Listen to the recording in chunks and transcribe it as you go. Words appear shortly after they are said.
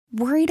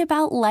Worried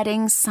about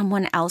letting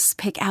someone else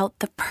pick out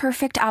the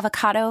perfect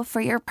avocado for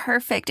your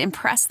perfect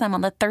impress them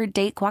on the third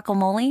date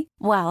guacamole?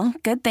 Well,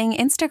 good thing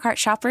Instacart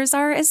shoppers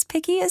are as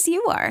picky as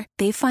you are.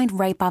 They find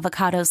ripe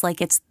avocados like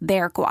it's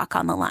their guac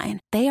on the line.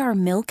 They are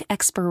milk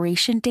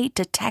expiration date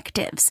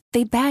detectives.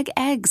 They bag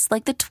eggs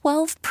like the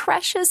 12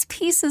 precious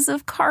pieces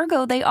of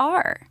cargo they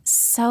are.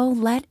 So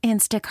let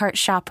Instacart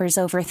shoppers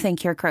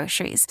overthink your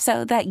groceries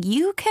so that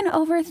you can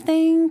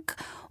overthink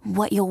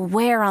what you'll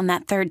wear on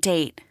that third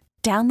date.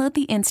 Download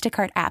the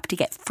Instacart app to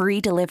get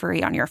free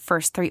delivery on your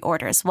first 3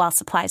 orders while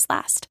supplies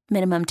last.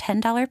 Minimum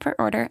 $10 per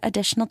order.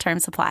 Additional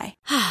terms apply.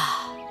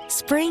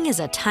 Spring is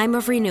a time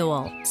of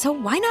renewal, so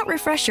why not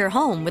refresh your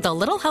home with a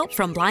little help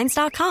from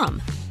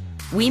Blinds.com?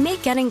 We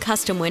make getting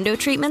custom window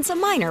treatments a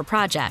minor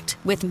project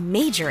with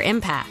major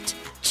impact.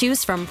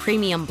 Choose from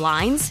premium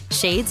blinds,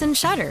 shades, and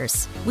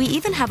shutters. We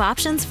even have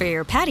options for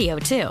your patio,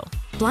 too.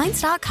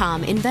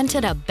 Blinds.com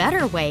invented a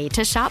better way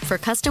to shop for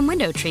custom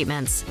window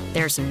treatments.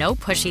 There's no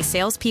pushy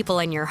salespeople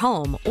in your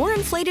home or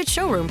inflated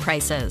showroom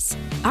prices.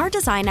 Our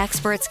design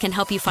experts can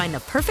help you find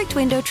the perfect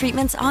window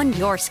treatments on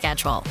your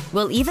schedule.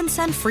 We'll even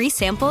send free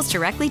samples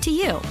directly to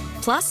you.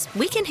 Plus,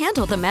 we can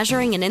handle the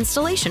measuring and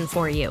installation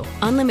for you.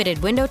 Unlimited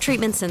window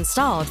treatments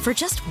installed for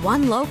just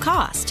one low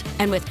cost.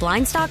 And with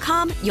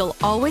Blinds.com, you'll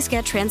always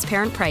get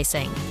transparent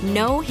pricing.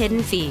 No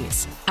hidden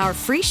fees. Our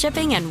free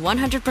shipping and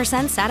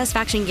 100%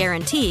 satisfaction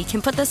guarantee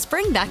can put the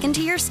spring back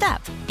into your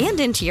step and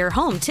into your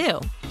home,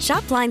 too.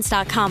 Shop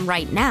Blinds.com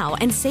right now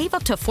and save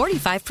up to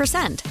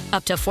 45%.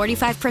 Up to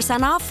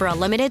 45% off for a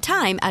limited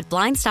time at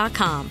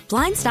Blinds.com.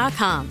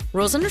 Blinds.com.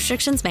 Rules and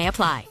restrictions may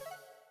apply.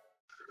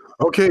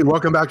 Okay,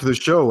 welcome back to the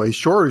show. A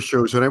shorter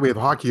show tonight. We have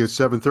hockey at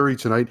 7:30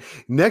 tonight.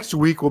 Next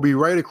week, we'll be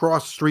right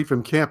across the street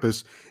from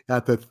campus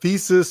at the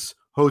Thesis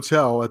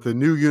Hotel at the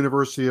new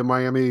University of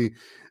Miami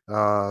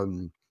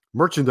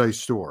merchandise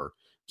store.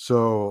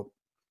 So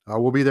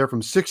we'll be there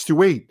from 6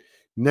 to 8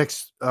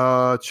 next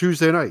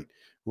Tuesday night,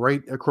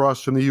 right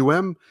across from the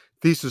UM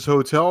Thesis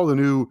Hotel, the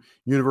new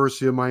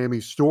University of Miami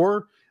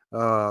store.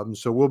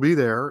 So we'll be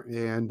there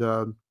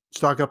and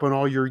stock up on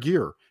all your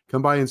gear.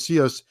 Come by and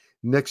see us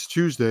next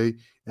Tuesday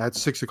at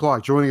 6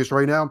 o'clock. Joining us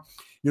right now,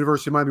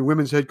 University of Miami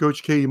women's head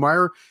coach Katie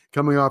Meier,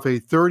 coming off a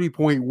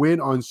 30-point win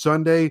on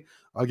Sunday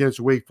against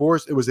Wake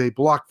Forest. It was a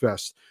block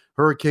fest.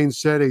 Hurricanes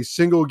set a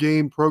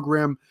single-game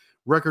program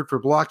record for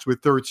blocks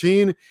with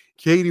 13.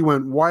 Katie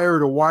went wire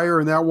to wire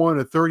in that one,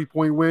 a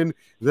 30-point win.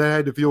 That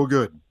had to feel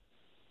good.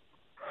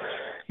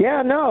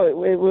 Yeah, no,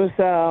 it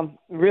was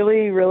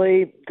really,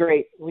 really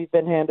great. We've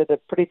been handed a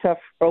pretty tough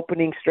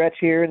opening stretch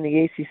here in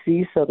the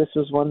ACC, so this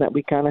was one that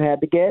we kind of had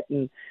to get,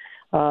 and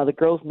the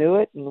girls knew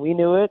it, and we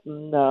knew it,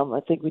 and I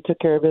think we took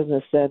care of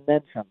business and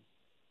then some.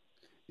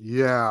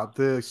 Yeah,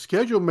 the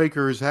schedule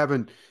makers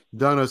haven't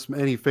done us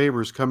any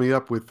favors coming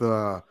up with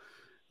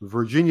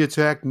Virginia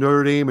Tech,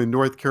 Notre Dame, and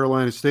North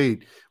Carolina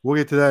State. We'll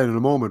get to that in a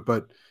moment,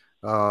 but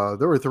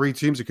there were 3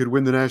 teams that could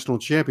win the national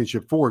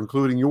championship, 4,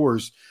 including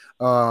yours.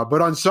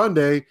 But on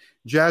Sunday,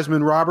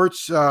 Jasmine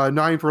Roberts,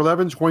 9 for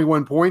 11,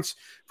 21 points,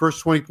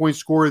 first 20-point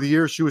scorer of the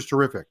year. She was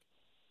terrific.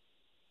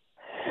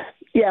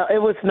 Yeah,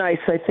 it was nice.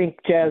 I think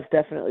Jazz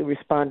definitely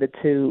responded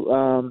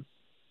to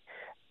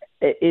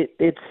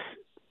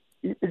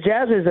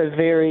Jazz is a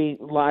very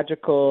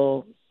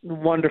logical,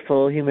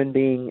 wonderful human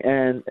being,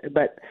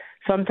 but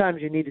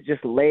sometimes you need to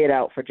just lay it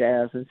out for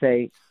Jazz and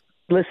say,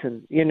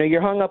 listen,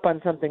 you're hung up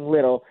on something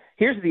little.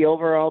 Here's the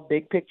overall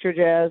big picture,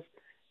 Jazz.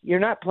 You're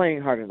not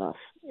playing hard enough,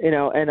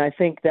 and I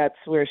think that's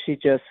where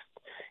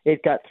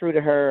it got through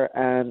to her.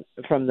 And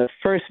from the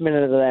first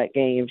minute of that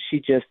game, she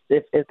just,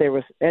 if there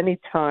was any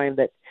time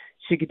that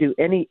she could do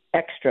any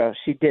extra,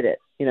 she did it.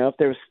 If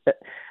there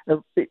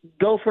was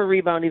go for a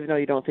rebound, even though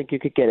you don't think you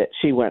could get it,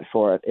 she went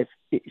for it. If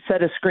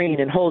set a screen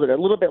and hold it a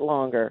little bit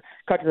longer,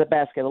 cut to the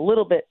basket a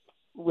little bit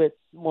with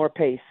more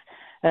pace.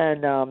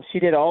 And she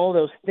did all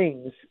those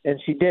things,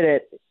 and she did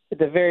it at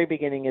the very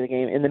beginning of the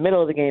game, in the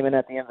middle of the game, and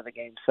at the end of the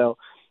game. So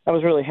I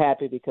was really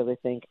happy because I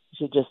think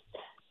she just,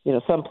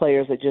 some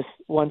players that just,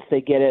 once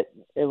they get it,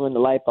 and when the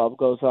light bulb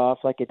goes off,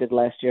 like it did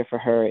last year for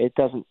her, it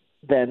doesn't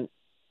then,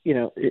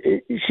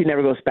 she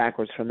never goes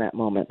backwards from that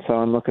moment. So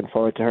I'm looking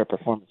forward to her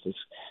performances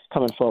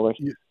coming forward.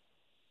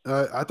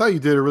 I thought you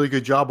did a really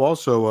good job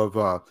also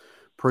of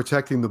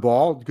protecting the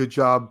ball. Good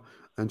job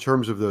in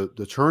terms of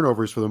the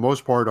turnovers for the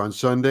most part on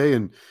Sunday,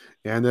 and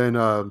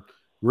then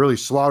really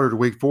slaughtered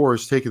Wake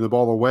Forest, taking the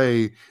ball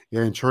away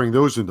and turning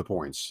those into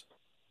points.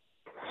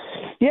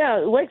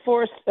 Yeah, Wake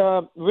Forest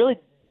really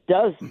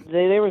does.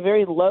 They were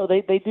very low.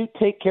 They do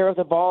take care of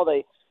the ball.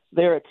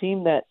 They're a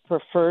team that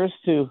prefers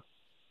to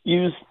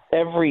use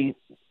every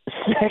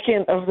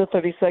second of the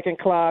 30-second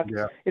clock.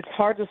 Yeah. It's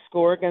hard to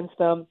score against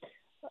them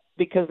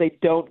because they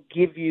don't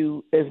give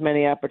you as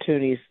many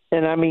opportunities.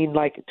 And I mean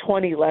like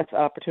 20 less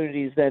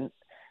opportunities than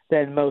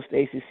most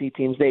ACC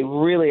teams. They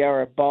really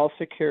are a ball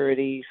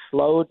security,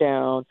 slow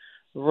down,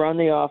 run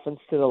the offense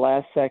to the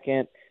last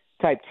second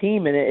type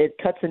team, and it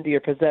cuts into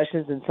your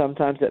possessions, and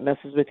sometimes it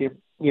messes with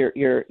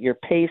your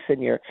pace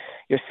and your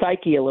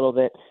psyche a little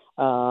bit.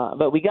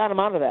 But we got them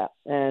out of that,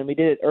 and we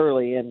did it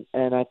early, and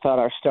I thought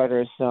our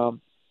starters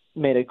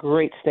made a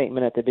great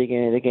statement at the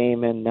beginning of the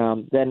game,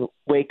 and then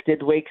Wake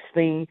did Wake's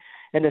thing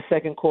in the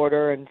second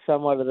quarter and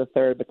somewhat of the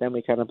third, but then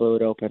we kind of blew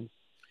it open.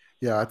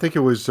 Yeah, I think it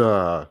was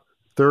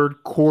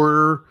third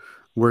quarter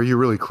where you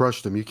really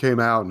crushed them. You came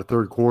out in the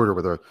third quarter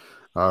with a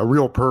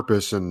real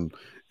purpose and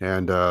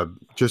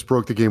just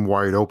broke the game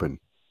wide open.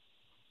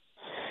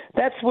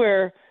 That's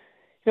where,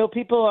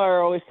 people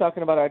are always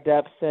talking about our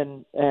depth,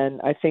 and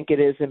I think it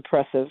is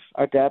impressive,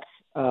 our depth.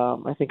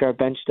 I think our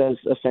bench does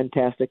a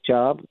fantastic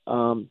job,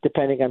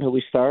 depending on who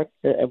we start.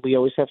 We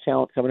always have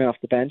talent coming off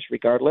the bench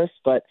regardless,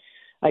 but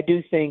I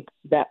do think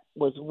that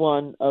was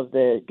one of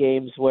the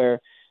games where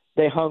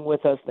they hung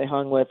with us,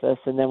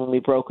 and then when we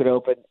broke it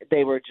open,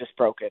 they were just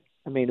broken.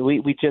 I mean,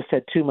 we just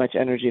had too much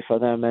energy for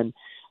them, and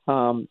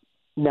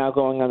now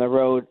going on the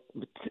road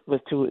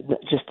with two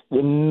just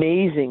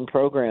amazing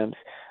programs,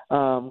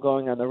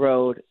 going on the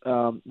road,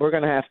 we're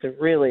going to have to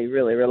really,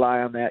 really rely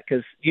on that,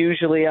 because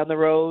usually on the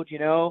road,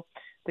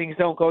 things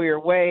don't go your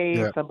way.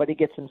 Yeah. Somebody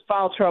gets in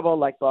foul trouble,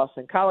 like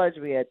Boston College.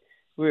 We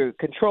were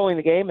controlling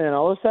the game, and then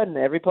all of a sudden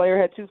every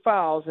player had 2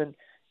 fouls, and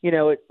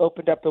it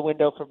opened up the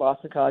window for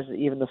Boston College to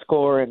even the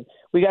score, and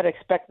we got to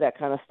expect that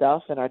kind of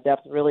stuff, and our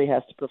depth really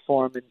has to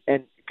perform,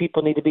 and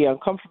people need to be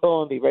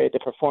uncomfortable and be ready to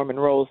perform in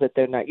roles that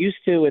they're not used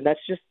to, and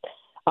that's just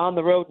on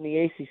the road in the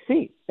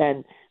ACC,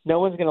 and no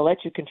one's going to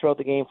let you control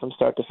the game from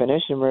start to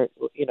finish, and we're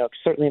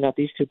certainly not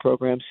these two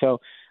programs. So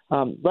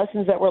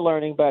lessons that we're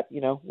learning, but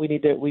we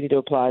need to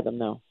apply them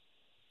now.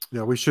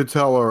 Yeah, we should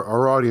tell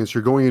our audience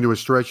you're going into a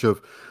stretch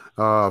of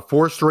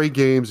 4 straight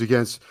games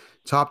against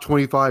top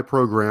 25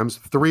 programs,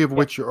 3 of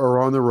which are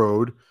on the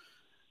road.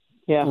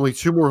 Yeah. Only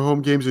 2 more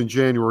home games in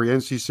January,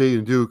 NC State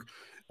and Duke.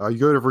 You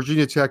go to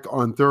Virginia Tech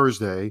on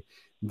Thursday.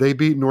 They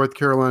beat North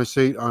Carolina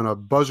State on a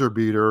buzzer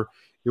beater.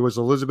 It was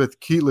Elizabeth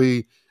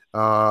Keatley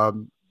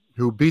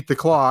who beat the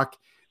clock.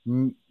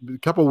 A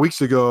couple of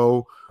weeks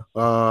ago,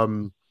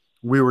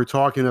 we were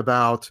talking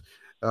about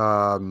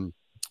Caitlin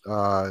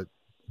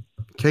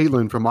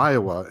from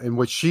Iowa and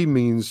what she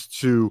means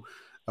to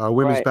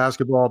women's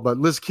basketball, but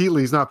Liz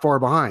Keatley is not far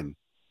behind.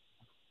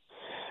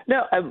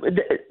 No,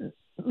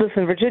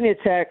 listen, Virginia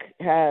Tech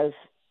has,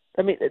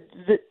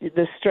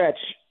 the stretch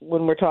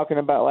when we're talking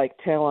about like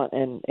talent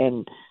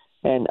and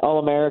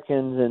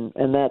All-Americans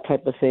and that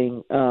type of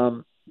thing.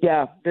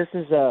 This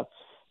is a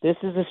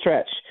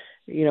stretch.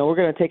 We're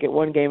going to take it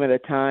one game at a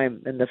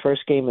time, and the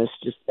first game is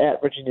just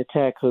at Virginia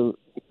Tech, who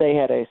they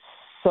had a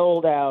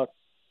sold-out,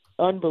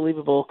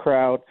 unbelievable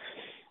crowd.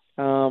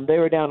 They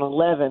were down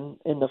 11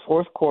 in the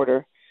fourth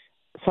quarter.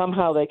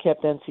 Somehow they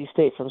kept NC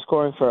State from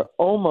scoring for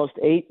almost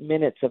 8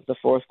 minutes of the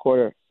fourth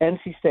quarter.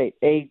 NC State,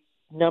 a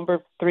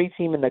number 3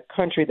 team in the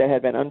country that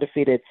had been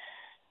undefeated,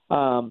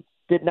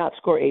 did not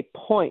score a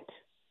point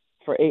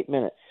for 8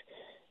 minutes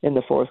in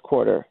the fourth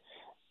quarter.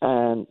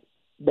 And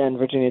then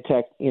Virginia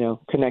Tech,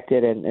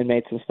 connected and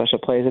made some special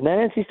plays. And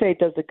then NC State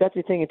does the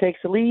gutsy thing and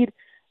takes the lead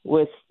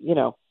with,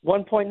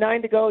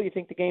 1.9 to go. You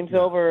think the game's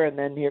over, and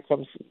then here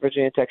comes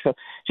Virginia Tech. So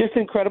just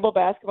incredible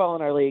basketball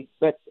in our league.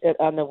 But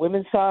on the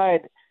women's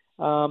side,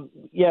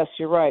 yes,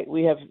 you're right.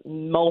 We have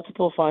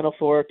multiple Final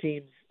Four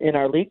teams in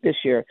our league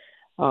this year.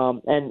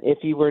 And if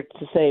you were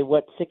to say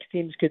what 6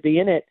 teams could be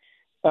in it,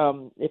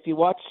 if you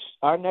watch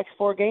our next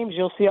 4 games,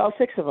 you'll see all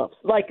 6 of them.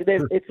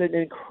 It's an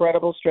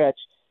incredible stretch,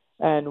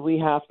 and we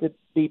have to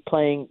be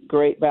playing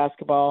great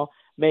basketball,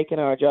 making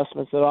our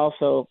adjustments, but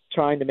also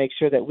trying to make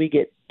sure that we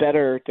get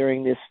better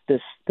during this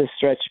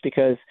stretch,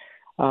 because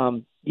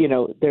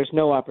there's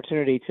no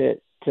opportunity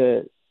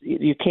to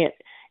you can't.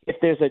 If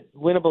there's a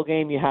winnable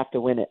game, you have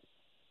to win it.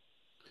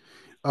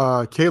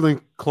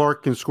 Caitlin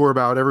Clark can score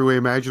about every way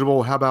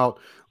imaginable. How about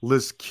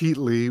Liz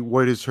Keatley?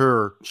 What is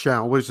her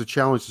challenge? What is the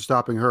challenge to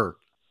stopping her?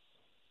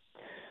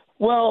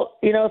 Well,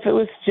 if it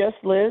was just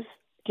Liz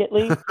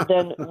Keatley,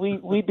 then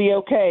we'd be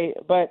okay.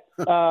 But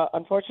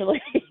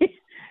unfortunately,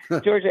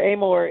 Georgia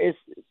Amor is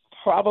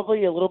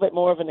probably a little bit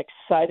more of an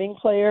exciting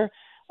player.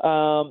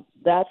 Georgia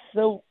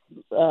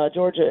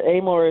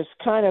Amor is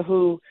kind of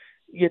who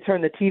you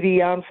turn the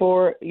TV on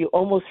for. You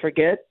almost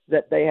forget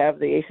that they have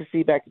the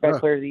ACC back-to-back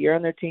Player of the Year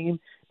on their team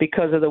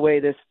because of the way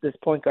this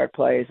point guard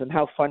plays and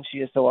how fun she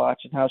is to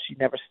watch and how she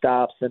never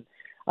stops. And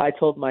I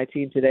told my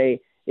team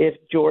today, if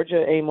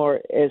Georgia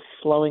Amor is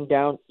slowing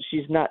down,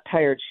 she's not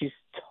tired. She's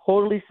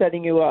totally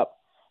setting you up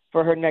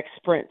for her next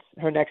sprint,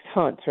 her next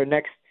hunt, her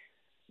next,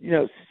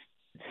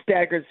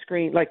 staggered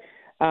screen.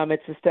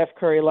 It's a Steph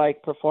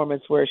Curry-like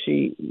performance where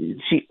she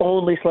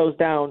only slows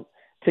down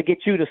to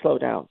get you to slow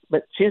down,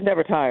 but she's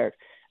never tired.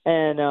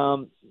 And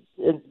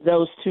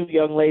those 2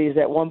 young ladies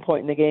at one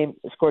point in the game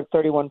scored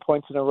 31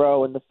 points in a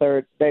row in the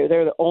third. They're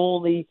the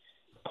only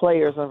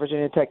players on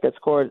Virginia Tech that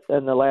scored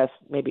in the last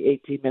maybe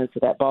 18 minutes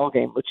of that ball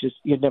game, which is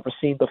you've never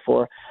seen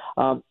before.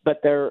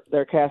 But their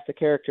cast of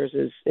characters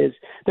is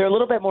they're a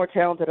little bit more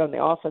talented on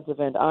the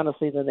offensive end,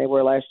 honestly, than they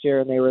were last year,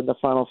 and they were in the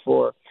Final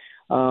Four.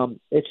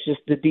 It's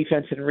just the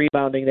defense and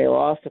rebounding. They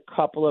lost a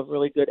couple of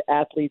really good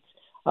athletes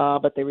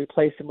but they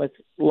replace them with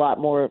a lot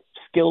more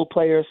skilled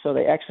players, so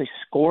they actually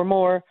score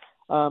more.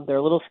 They're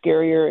a little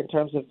scarier in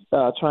terms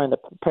of trying to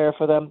prepare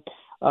for them.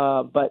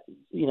 But,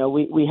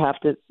 we have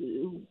to,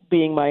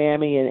 being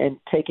Miami and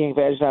taking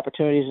advantage of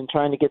opportunities and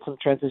trying to get some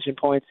transition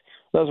points,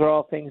 those are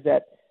all things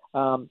that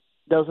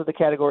those are the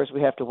categories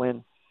we have to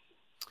win.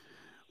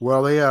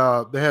 Well, they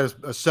had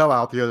a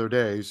sellout the other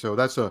day, so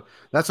that's a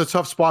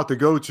tough spot to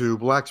go to,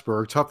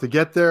 Blacksburg. Tough to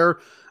get there.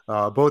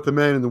 Both the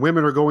men and the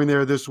women are going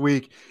there this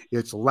week.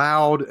 It's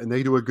loud, and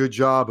they do a good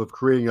job of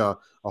creating a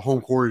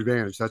home court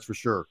advantage, that's for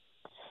sure.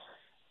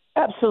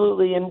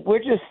 Absolutely, and we're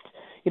just,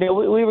 we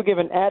were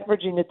given at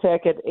Virginia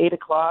Tech at 8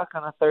 o'clock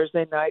on a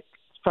Thursday night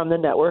from the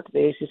network,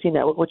 the ACC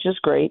network, which is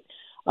great.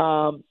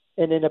 And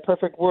in a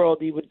perfect world,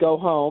 you would go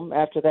home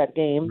after that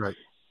game. Right.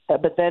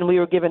 But then we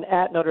were given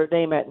at Notre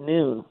Dame at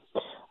noon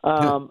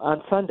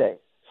on Sunday.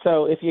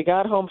 So if you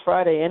got home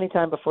Friday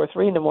anytime before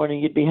 3 in the morning,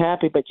 you'd be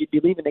happy, but you'd be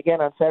leaving again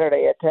on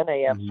Saturday at 10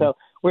 a.m. Mm-hmm. So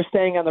we're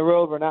staying on the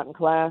road. We're not in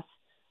class.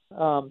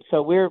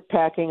 So we're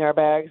packing our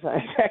bags.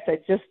 In fact, I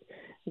just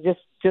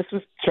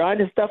was trying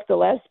to stuff the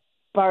last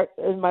part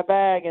in my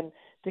bag and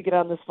to get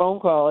on this phone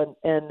call.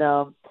 And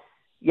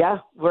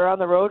we're on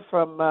the road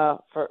for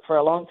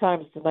a long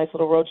time. It's a nice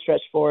little road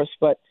stretch for us,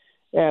 but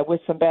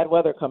with some bad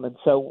weather coming.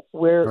 So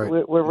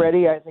we're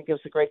ready. I think it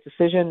was a great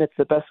decision. It's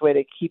the best way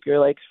to keep your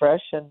legs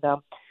fresh. And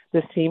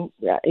this team,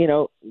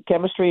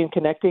 chemistry and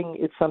connecting,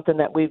 it's something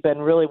that we've been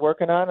really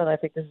working on, and I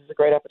think this is a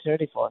great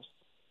opportunity for us.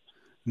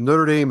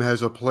 Notre Dame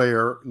has a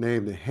player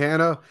named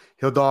Hannah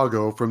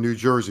Hidalgo from New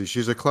Jersey.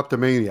 She's a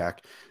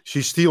kleptomaniac.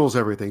 She steals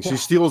everything. She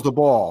steals the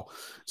ball.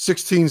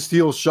 16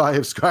 steals shy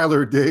of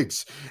Skylar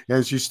Diggs,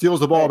 and she steals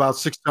the ball about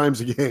 6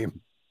 times a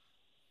game.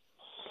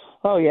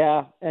 Oh,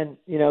 yeah. And,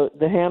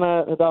 the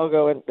Hannah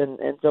Hidalgo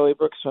and Zoe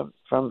Brooks from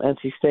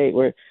NC State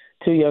were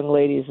 2 young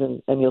ladies,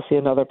 and you'll see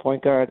another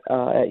point guard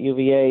at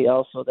UVA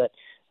also that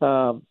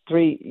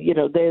 3,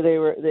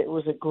 it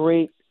was a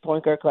great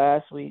point guard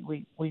class.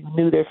 We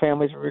knew their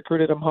families. We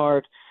recruited them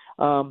hard,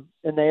 and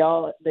they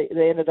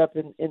ended up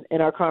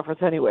in our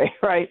conference anyway,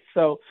 right?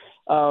 So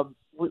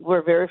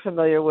we're very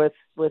familiar with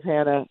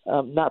Hannah.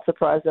 Not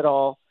surprised at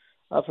all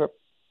of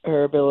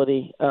her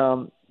ability.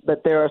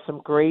 But there are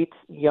some great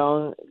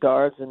young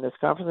guards in this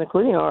conference,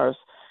 including ours,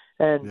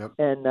 and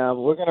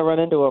we're going to run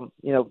into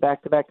them,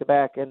 back to back to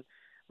back. And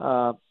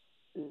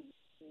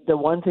the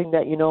one thing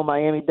that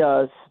Miami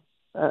does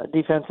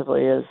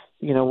defensively is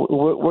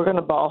we're going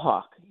to ball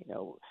hawk.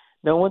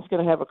 No one's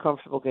going to have a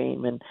comfortable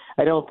game, and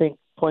I don't think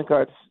point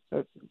guards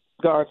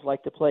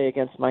like to play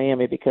against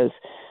Miami because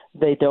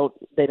they don't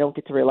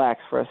get to relax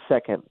for a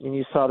second. And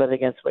you saw that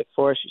against Wake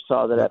Forest, you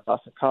saw that at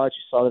Boston College,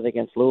 you saw that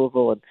against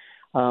Louisville, and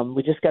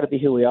we just got to be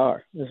who we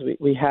are.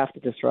 We have to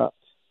disrupt.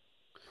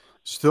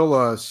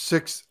 Still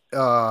 6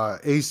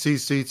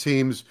 ACC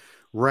teams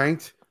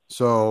ranked,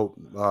 so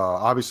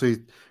obviously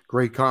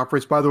great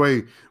conference. By the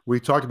way, we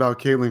talked about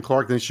Caitlin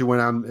Clark, then she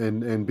went out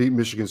and beat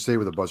Michigan State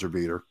with a buzzer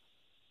beater.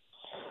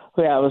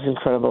 Yeah, it was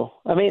incredible.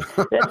 I mean,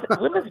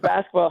 women's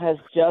basketball has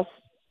just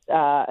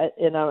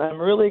and I'm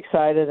really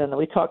excited. And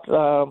we talked,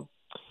 I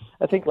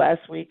think,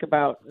 last week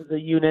about the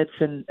units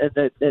and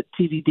the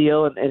TV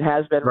deal, and it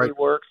has been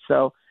reworked.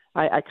 So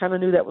I kind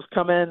of knew that was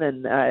coming,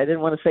 and I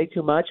didn't want to say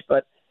too much,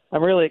 but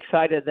I'm really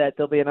excited that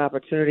there'll be an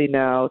opportunity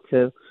now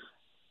to,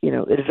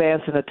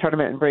 advance in the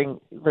tournament and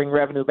bring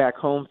revenue back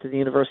home to the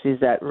universities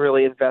that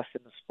really invest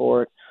in the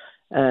sport.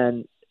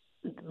 And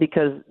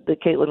because the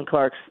Caitlin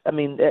Clarks,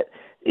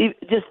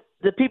 just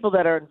the people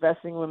that are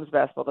investing in women's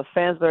basketball, the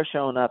fans that are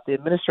showing up, the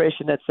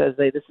administration that says,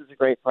 hey, this is a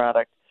great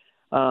product,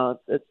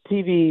 the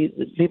TV,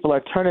 people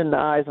are turning the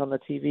eyes on the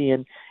TV,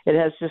 and it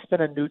has just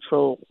been a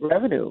neutral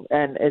revenue,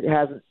 and it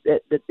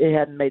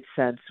hadn't made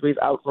sense. We've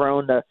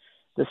outgrown the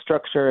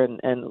structure,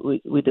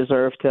 and we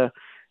deserve to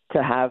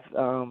have,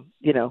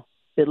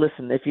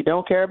 listen, if you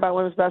don't care about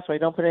women's basketball, you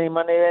don't put any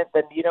money in it,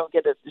 then you don't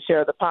get a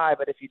share of the pie.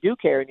 But if you do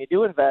care and you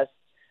do invest,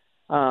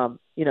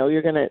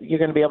 you're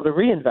gonna be able to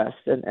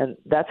reinvest, and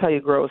that's how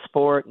you grow a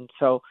sport. And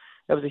so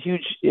that was a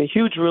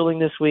huge ruling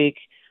this week.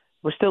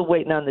 We're still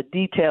waiting on the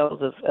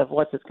details of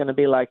what it's going to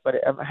be like, but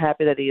I'm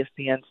happy that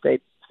ESPN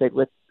stayed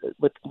with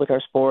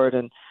our sport,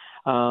 and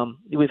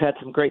we've had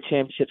some great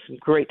championships, some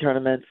great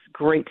tournaments,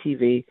 great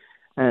TV,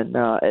 and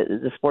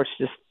the sport's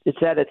just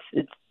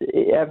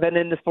I've been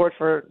in the sport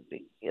for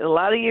a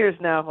lot of years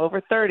now, over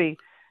 30,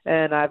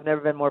 and I've never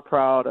been more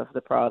proud of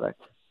the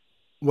product.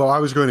 Well, I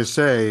was going to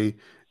say,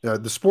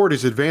 the sport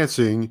is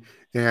advancing,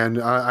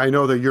 and I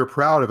know that you're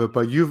proud of it.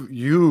 But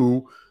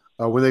you,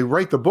 when they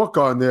write the book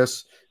on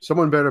this,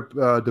 someone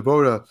better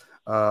devote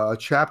a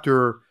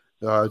chapter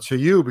to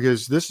you,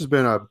 because this has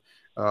been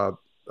a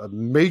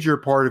major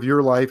part of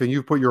your life, and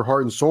you've put your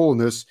heart and soul in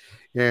this.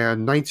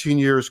 And 19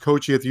 years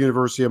coaching at the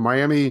University of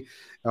Miami,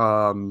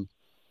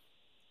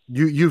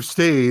 you've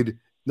stayed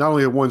not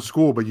only at one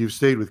school, but you've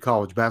stayed with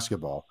college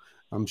basketball.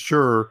 I'm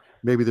sure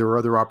maybe there were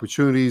other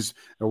opportunities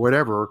or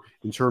whatever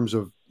in terms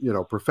of,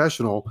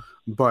 professional,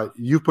 but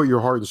you put your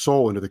heart and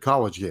soul into the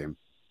college game.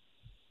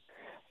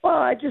 Well,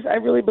 I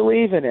really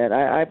believe in it.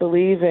 I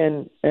believe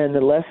in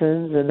the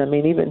lessons, and I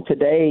mean, even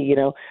today,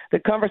 the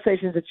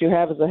conversations that you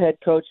have as a head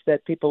coach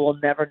that people will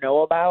never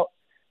know about,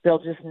 they'll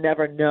just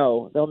never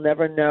know. They'll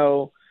never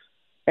know,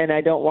 and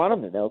I don't want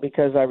them to know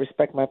because I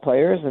respect my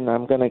players, and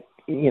I'm going to,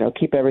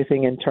 keep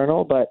everything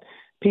internal. But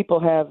people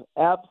have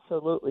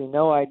absolutely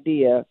no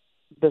idea,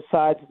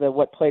 besides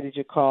what play did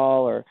you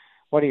call or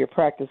what are your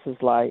practices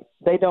like.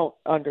 They don't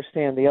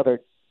understand the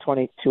other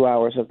 22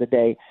 hours of the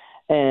day,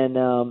 and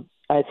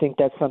I think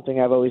that's something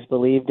I've always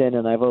believed in,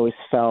 and I've always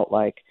felt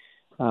like,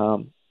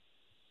 there's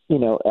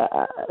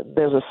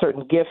a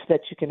certain gift that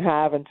you can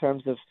have in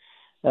terms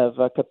of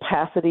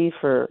capacity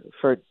for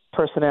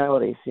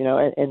personalities,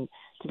 and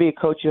to be a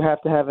coach, you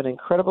have to have an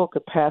incredible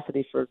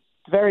capacity for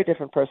very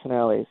different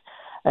personalities,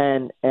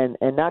 and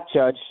not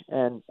judge,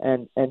 and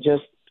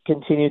just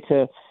continue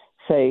to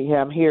say, hey,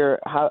 I'm here.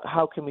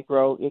 How can we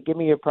grow? Give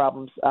me your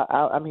problems.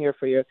 I'm here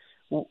for you.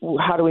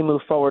 How do we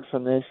move forward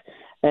from this?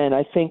 And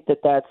I think that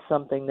that's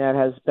something that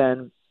has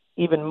been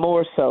even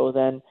more so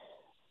than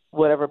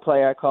whatever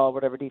play I call,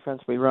 whatever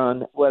defense we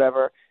run,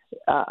 whatever.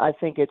 I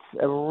think it's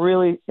a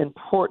really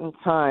important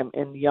time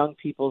in young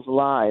people's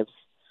lives.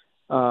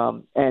 I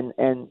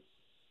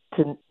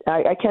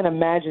can't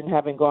imagine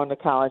having gone to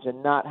college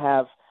and not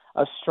have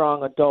a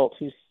strong adult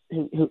who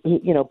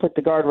put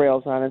the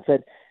guardrails on and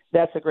said,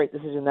 that's a great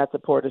decision, that's a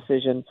poor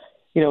decision,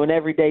 an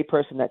everyday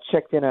person that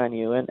checked in on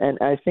you. And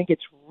I think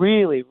it's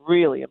really,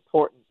 really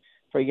important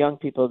for young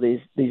people these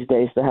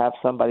days to have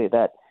somebody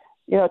that,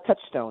 a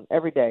touchstone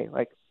every day.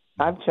 Like,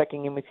 I'm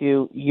checking in with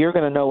you. You're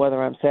going to know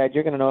whether I'm sad.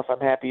 You're going to know if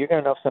I'm happy. You're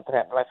going to know if something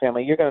happened to my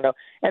family. You're going to know.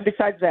 And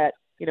besides that,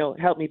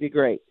 help me be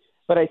great.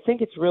 But I think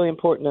it's really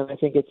important, and I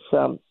think it's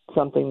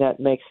something that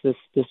makes this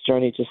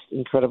journey just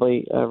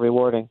incredibly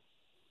rewarding.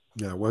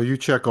 Yeah, well, you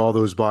check all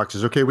those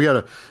boxes. Okay, we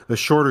had a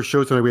shorter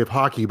show tonight. We have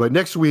hockey, but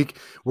next week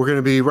we're going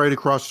to be right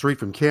across the street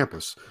from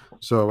campus,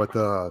 so at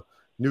the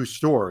new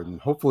store,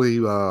 and hopefully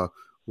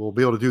we'll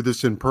be able to do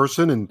this in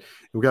person. And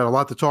we've got a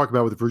lot to talk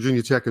about with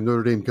Virginia Tech and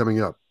Notre Dame coming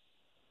up.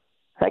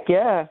 Heck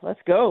yeah, let's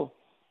go.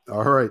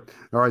 All right.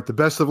 The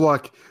best of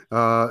luck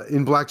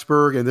in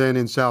Blacksburg and then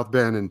in South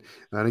Bend. And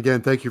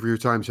again, thank you for your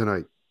time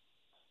tonight.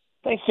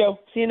 Thanks, Joe.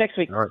 See you next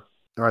week. All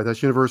right.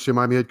 That's University of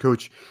Miami head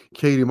coach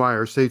Katie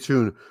Meier. Stay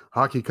tuned.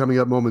 Hockey coming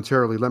up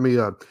momentarily. Let me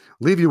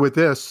leave you with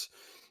this.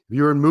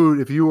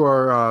 If you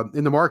are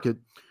in the market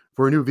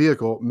for a new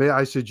vehicle, may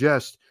I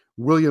suggest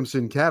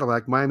Williamson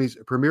Cadillac, Miami's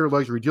premier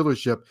luxury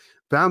dealership,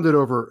 founded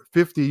over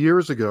 50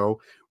 years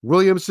ago.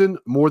 Williamson,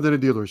 more than a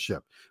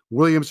dealership.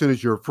 Williamson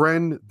is your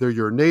friend. They're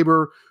your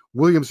neighbor.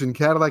 Williamson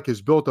Cadillac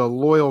has built a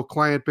loyal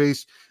client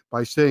base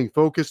by staying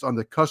focused on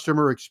the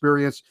customer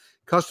experience.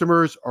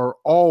 Customers are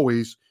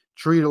always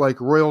treated like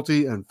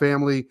royalty and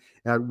family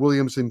at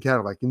Williamson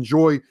Cadillac.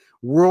 Enjoy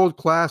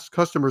world-class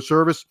customer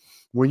service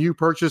when you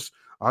purchase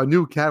a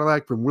new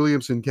Cadillac from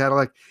Williamson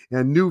Cadillac,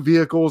 and new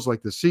vehicles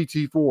like the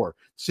CT4,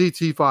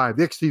 CT5,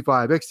 the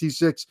XT5,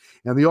 XT6,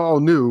 and the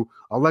all-new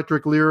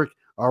electric Lyriq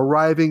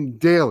arriving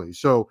daily.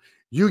 So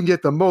you can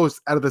get the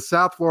most out of the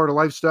South Florida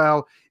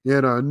lifestyle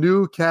in a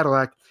new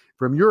Cadillac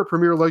from your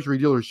premier luxury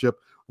dealership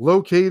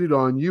located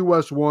on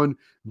US 1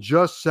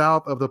 just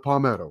south of the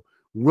Palmetto.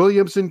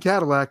 Williamson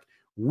Cadillac.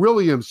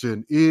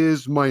 Williamson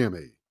is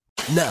Miami.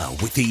 Now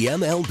with the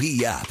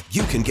MLB app,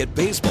 you can get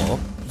baseball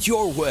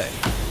your way.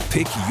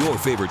 Pick your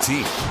favorite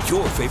team,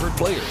 your favorite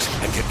players,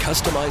 and get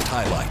customized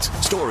highlights,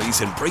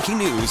 stories, and breaking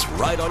news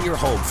right on your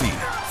home feed.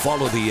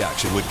 Follow the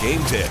action with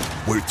Game Day,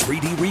 where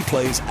 3D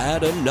replays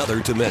add another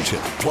dimension.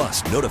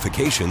 Plus,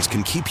 notifications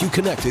can keep you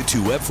connected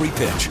to every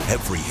pitch,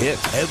 every hit,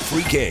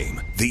 every game.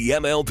 The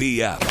MLB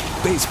app.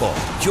 Baseball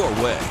your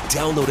way.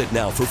 Download it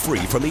now for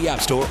free from the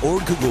App Store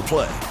or Google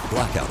Play.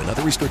 Blackout and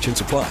other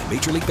restrictions apply.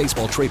 Major League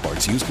Baseball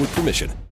trademarks used with permission.